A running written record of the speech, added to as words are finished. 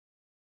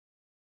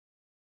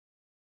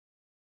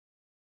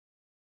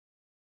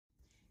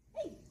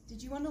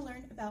Did you want to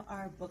learn about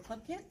our book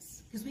club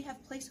kits? Because we have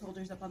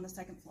placeholders up on the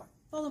second floor.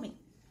 Follow me.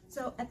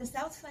 So at the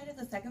south side of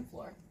the second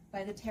floor,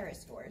 by the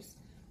terrace doors,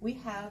 we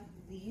have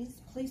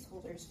these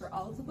placeholders for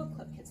all of the book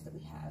club kits that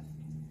we have.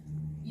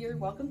 You're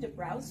welcome to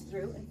browse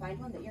through and find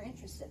one that you're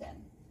interested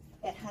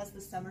in. It has the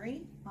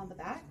summary on the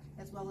back,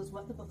 as well as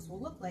what the books will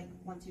look like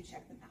once you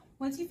check them out.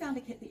 Once you found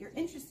a kit that you're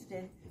interested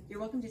in, you're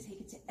welcome to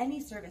take it to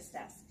any service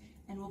desk,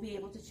 and we'll be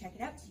able to check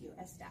it out to you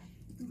as staff.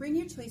 You can bring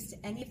your choice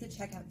to any of the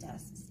checkout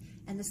desks,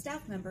 and the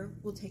staff member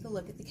will take a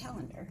look at the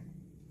calendar.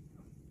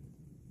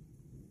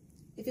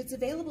 If it's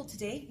available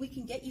today, we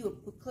can get you a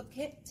book club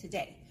kit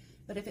today.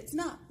 But if it's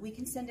not, we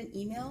can send an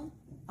email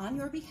on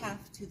your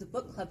behalf to the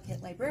book club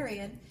kit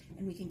librarian,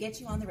 and we can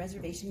get you on the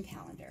reservation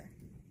calendar.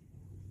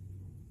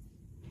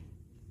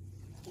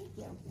 Thank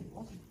you.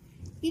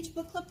 Each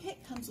book club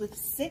kit comes with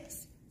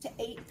 6 to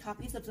 8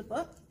 copies of the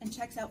book and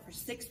checks out for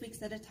 6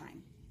 weeks at a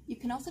time. You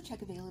can also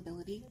check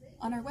availability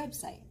on our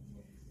website.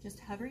 Just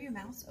hover your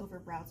mouse over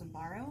Browse and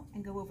Borrow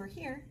and go over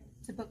here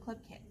to Book Club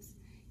Kits.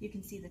 You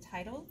can see the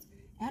titles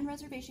and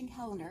reservation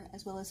calendar,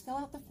 as well as fill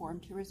out the form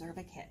to reserve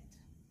a kit.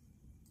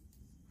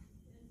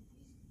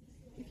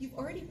 If you've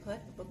already put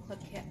a book club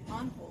kit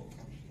on hold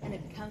and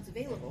it becomes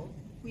available,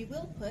 we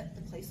will put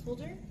the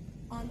placeholder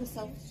on the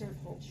self-serve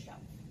hold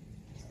shelf.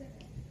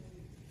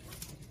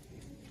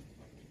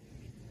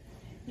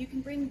 You can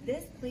bring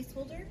this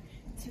placeholder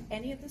to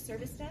any of the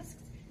service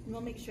desks, and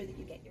we'll make sure that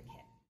you get your kit.